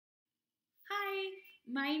Hi,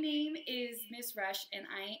 my name is Miss Rush, and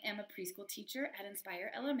I am a preschool teacher at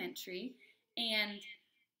Inspire Elementary. And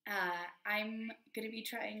I'm going to be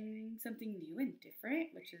trying something new and different,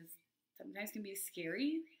 which is sometimes can be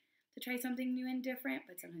scary to try something new and different,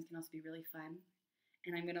 but sometimes can also be really fun.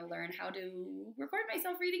 And I'm going to learn how to record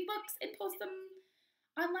myself reading books and post them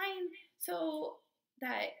online so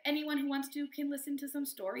that anyone who wants to can listen to some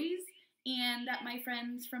stories, and that my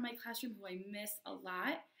friends from my classroom who I miss a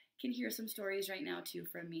lot can hear some stories right now too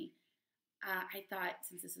from me. I thought,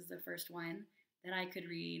 since this is the first one, that I could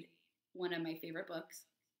read one of my favorite books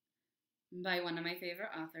by one of my favorite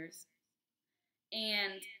authors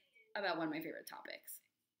and about one of my favorite topics,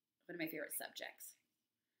 one of my favorite subjects.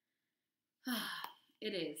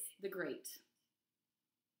 It is the great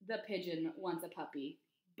The Pigeon Wants a Puppy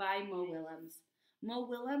by Mo Willems. Mo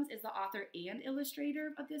Willems is the author and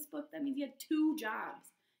illustrator of this book. That means he had two jobs.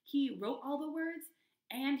 He wrote all the words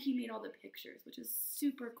and he made all the pictures, which is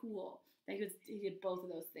super cool that he did both of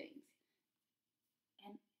those things.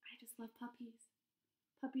 And I just love puppies.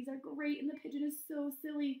 Puppies are great and the pigeon is so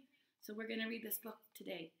silly. So we're going to read this book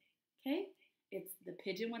today, okay? It's The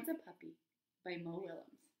Pigeon Wants a Puppy by Mo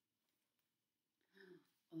Willems.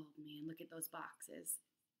 Oh man, look at those boxes.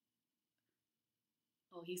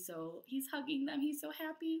 Oh, he's hugging them. He's so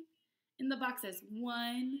happy. And the box says,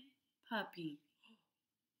 one puppy.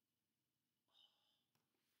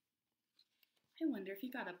 I wonder if he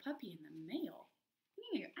got a puppy in the mail.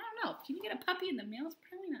 I don't know. If you get a puppy in the mail, it's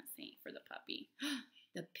probably not safe for the puppy.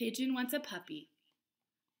 The pigeon wants a puppy.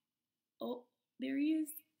 Oh, there he is.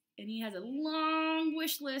 And he has a long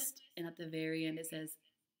wish list. And at the very end, it says,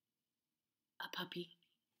 a puppy.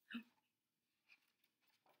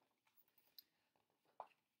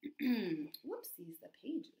 Whoopsies, the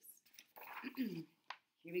pages.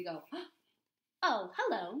 Here we go. Oh,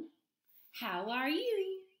 hello. How are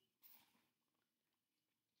you?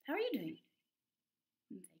 How are you doing?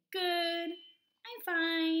 And say, good. I'm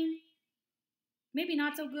fine. Maybe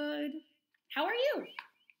not so good. How are you?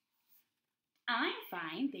 I'm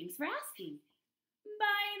fine. Thanks for asking.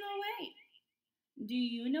 By the way, do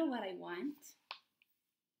you know what I want?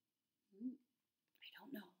 I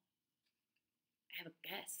don't know. I have a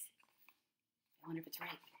guess. I wonder if it's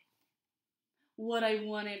right. What I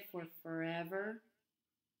wanted for forever?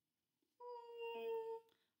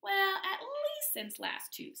 Well, at least since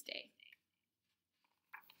last Tuesday.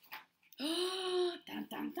 Dun,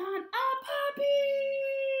 dun, dun, a puppy!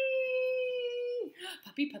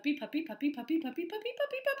 Puppy, puppy, puppy, puppy, puppy, puppy, puppy,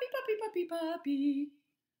 puppy, puppy, puppy, puppy, puppy.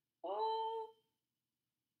 Oh,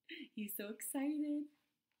 he's so excited.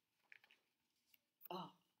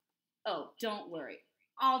 Oh, don't worry.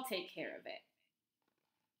 I'll take care of it.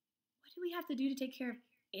 What do we have to do to take care of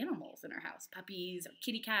animals in our house? Puppies or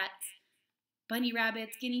kitty cats, bunny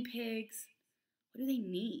rabbits, guinea pigs. What do they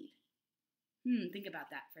need? Think about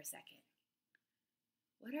that for a second.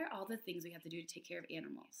 What are all the things we have to do to take care of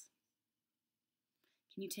animals?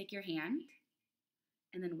 Can you take your hand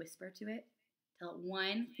and then whisper to it? Tell it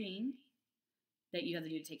one thing that you have to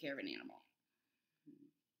do to take care of an animal.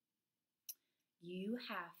 You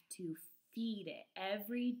have to feed it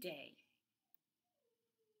every day.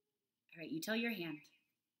 All right, you tell your hand.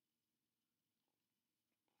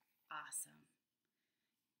 Awesome.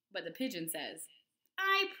 But the pigeon says,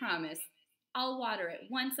 I promise I'll water it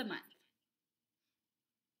once a month.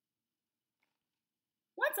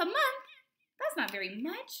 Once a month? That's not very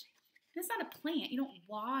much. It's not a plant. You don't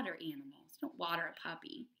water animals. You don't water a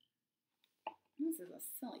puppy. This is a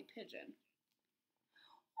silly pigeon.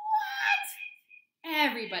 What?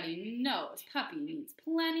 Everybody knows puppy needs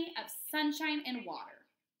plenty of sunshine and water.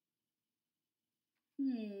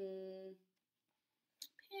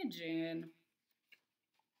 Pigeon.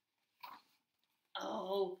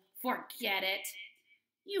 Oh, forget it.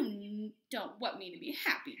 You don't want me to be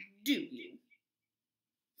happy, do you?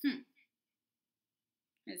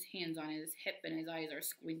 His hand's on his hip and his eyes are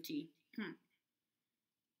squinty.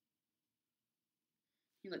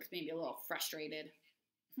 He looks maybe a little frustrated.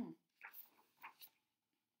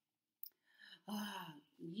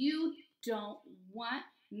 You don't want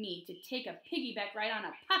me to take a piggyback ride on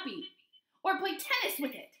a puppy or play tennis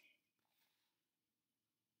with it.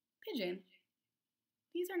 Pigeon,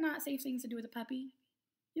 these are not safe things to do with a puppy.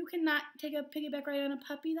 You cannot take a piggyback ride on a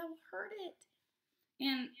puppy. That will hurt it.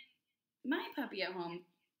 And my puppy at home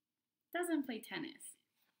doesn't play tennis.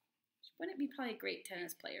 She wouldn't be probably a great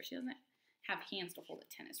tennis player. She doesn't have hands to hold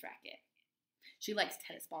a tennis racket. She likes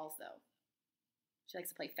tennis balls, though. She likes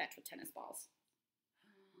to play fetch with tennis balls.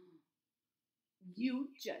 You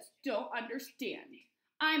just don't understand.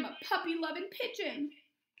 I'm a puppy-loving pigeon.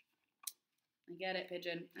 I get it,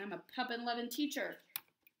 Pigeon. I'm a puppin-loving teacher.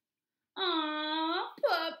 Aw,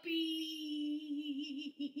 puppies.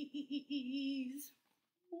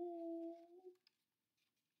 Oh,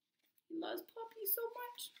 he loves puppies so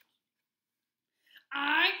much.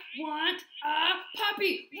 I want a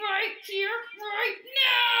puppy right here, right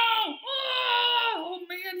now. Oh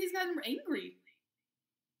man, he's gotten angry.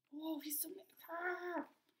 Oh, he's so mad.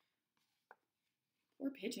 Poor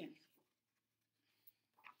Pigeon.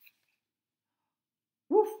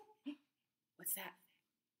 Woof. What's that?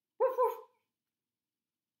 Woof, woof.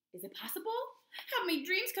 Is it possible? Have my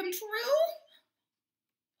dreams come true?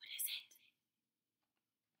 What is it?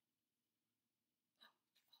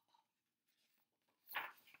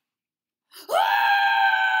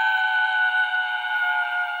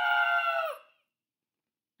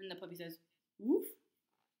 And the puppy says, woof.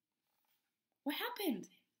 What happened?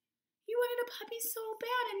 He wanted a puppy so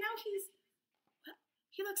bad and now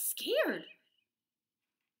he looks scared.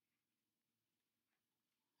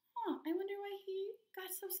 Huh, I wonder why he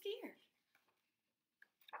got so scared.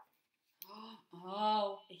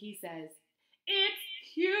 Oh, he says, it's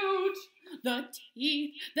huge. The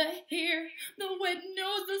teeth, the hair, the wet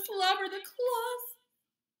nose, the slobber, the claws.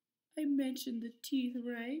 I mentioned the teeth,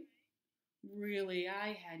 right? Really, I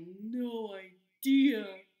had no idea.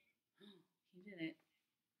 He didn't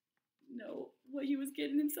know what he was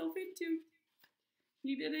getting himself into.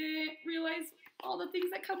 He didn't realize all the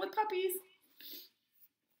things that come with puppies.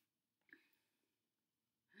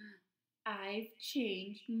 I've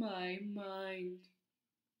changed my mind.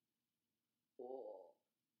 Oh,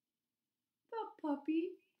 the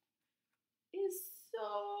puppy is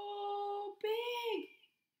so big.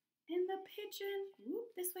 And the pigeon,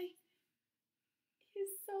 whoop, this way, is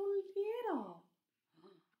so little.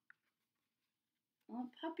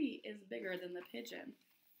 Well, puppy is bigger than the pigeon.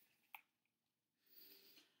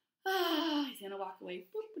 He's gonna walk away.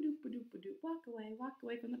 Boop, ba-doop, ba-doop, ba-doop. Walk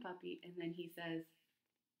away from the puppy. And then he says,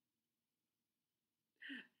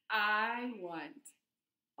 I want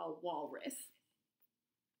a walrus.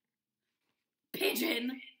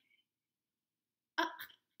 Pigeon!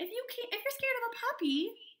 If you're scared of a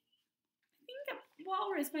puppy, I think a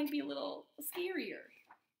walrus might be a little scarier.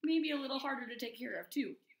 Maybe a little harder to take care of,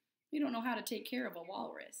 too. We don't know how to take care of a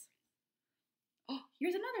walrus. Oh,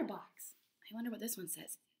 here's another box. I wonder what this one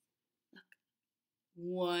says. Look.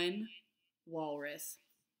 One walrus.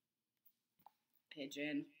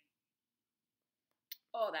 Pigeon.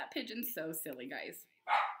 Oh, that pigeon's so silly, guys.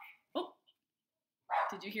 Oh,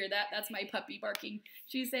 did you hear that? That's my puppy barking.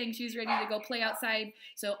 She's saying she's ready to go play outside.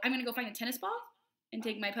 So I'm going to go find a tennis ball and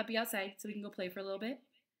take my puppy outside so we can go play for a little bit.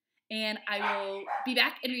 And I will be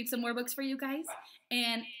back and read some more books for you guys.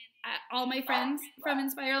 And all my friends from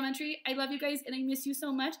Inspire Elementary, I love you guys and I miss you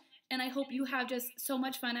so much. And I hope you have just so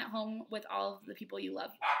much fun at home with all of the people you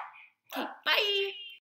love. Okay, bye.